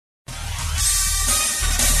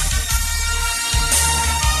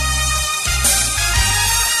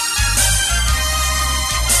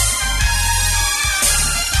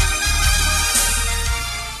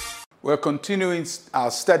We're continuing our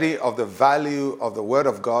study of the value of the Word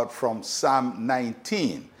of God from Psalm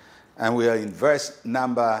 19, and we are in verse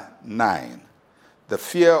number 9. The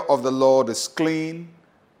fear of the Lord is clean,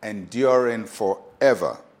 enduring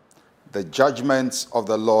forever. The judgments of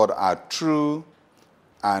the Lord are true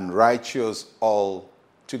and righteous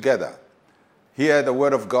altogether. Here the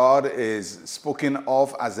Word of God is spoken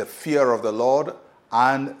of as the fear of the Lord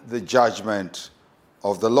and the judgment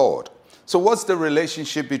of the Lord. So what's the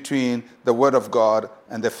relationship between the Word of God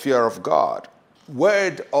and the fear of God?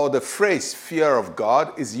 Word or the phrase fear of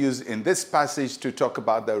God is used in this passage to talk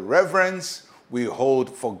about the reverence we hold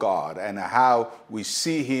for God and how we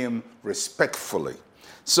see Him respectfully.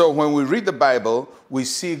 So when we read the Bible, we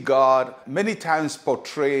see God many times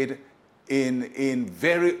portrayed in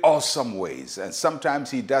very awesome ways. And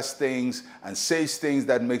sometimes He does things and says things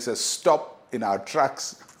that makes us stop in our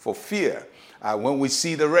tracks for fear. When we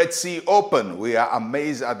see the Red Sea open, we are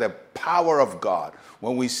amazed at the power of God.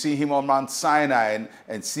 When we see Him on Mount Sinai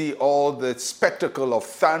and see all the spectacle of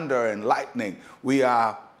thunder and lightning, we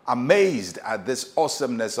are amazed at this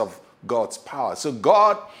awesomeness of God's power. So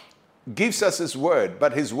God gives us His Word,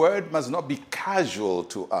 but His Word must not be casual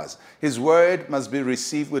to us. His Word must be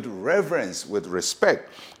received with reverence, with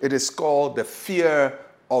respect. It is called the fear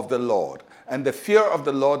of the Lord. And the fear of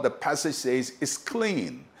the Lord, the passage says, is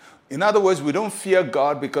clean. In other words, we don't fear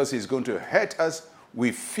God because He's going to hurt us.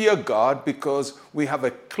 We fear God because we have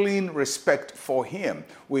a clean respect for Him.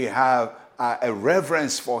 We have a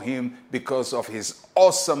reverence for Him because of His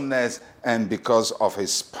awesomeness and because of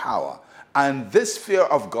His power. And this fear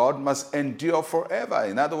of God must endure forever.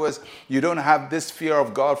 In other words, you don't have this fear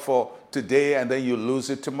of God for today and then you lose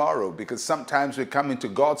it tomorrow, because sometimes we come into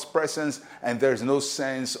God's presence and there's no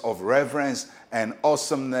sense of reverence and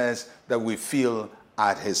awesomeness that we feel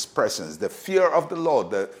at His presence. The fear of the Lord,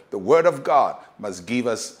 the Word of God, must give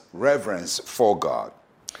us reverence for God.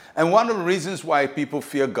 And one of the reasons why people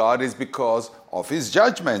fear God is because of His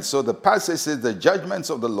judgments. So the passage says the judgments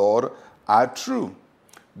of the Lord are true.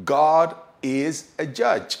 God is a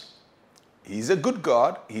judge. He's a good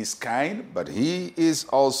God. He's kind, but He is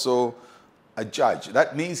also a judge.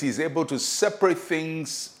 That means He's able to separate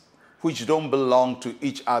things which don't belong to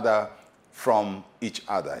each other from each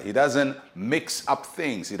other. He doesn't mix up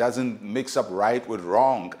things. He doesn't mix up right with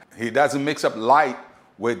wrong. He doesn't mix up light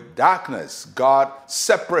with darkness. God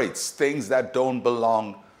separates things that don't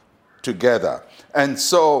belong together. And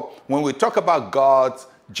so when we talk about God's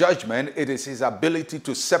judgment, it is His ability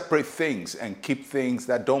to separate things and keep things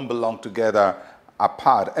that don't belong together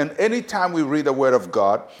apart. And anytime we read the Word of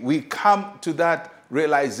God, we come to that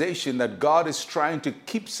realization that God is trying to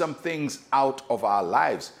keep some things out of our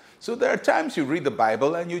lives. So there are times you read the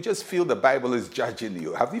Bible and you just feel the Bible is judging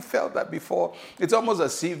you. Have you felt that before? It's almost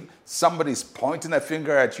as if somebody's pointing a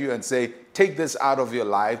finger at you and say, take this out of your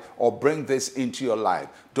life or bring this into your life.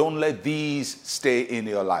 Don't let these stay in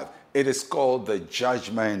your life. It is called the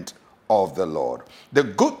judgment of the Lord. The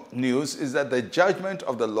good news is that the judgment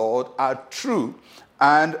of the Lord are true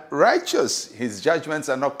and righteous. His judgments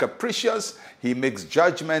are not capricious. He makes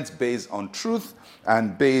judgments based on truth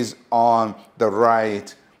and based on the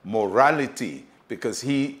right morality, because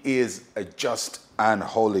He is a just and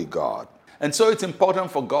holy God. And so it's important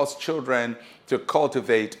for God's children to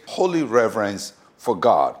cultivate holy reverence for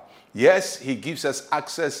God. Yes, He gives us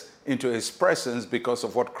access into His presence because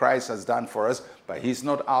of what Christ has done for us, but He's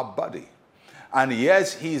not our buddy. And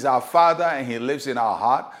yes, He's our Father and He lives in our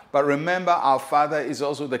heart. But remember, our Father is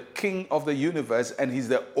also the King of the universe and He's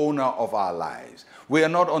the owner of our lives. We are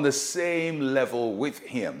not on the same level with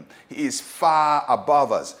Him. He is far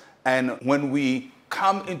above us. And when we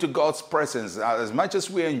come into God's presence, as much as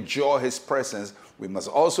we enjoy His presence, we must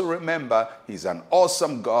also remember He's an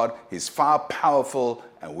awesome God. He's far powerful,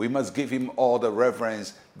 and we must give Him all the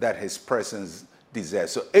reverence that His presence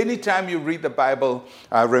deserves. So anytime you read the Bible,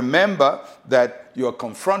 remember that you are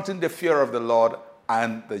confronting the fear of the Lord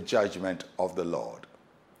and the judgment of the Lord.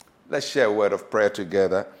 Let's share a word of prayer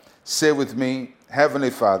together. Say with me, Heavenly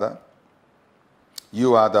Father,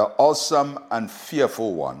 You are the awesome and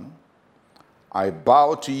fearful one. I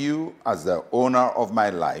bow to You as the owner of my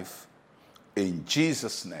life. In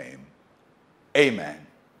Jesus' name, amen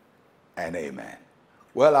and amen.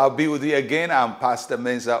 Well, I'll be with you again. I'm Pastor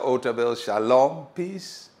Mensa Otabil. Shalom,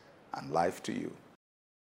 peace, and life to you.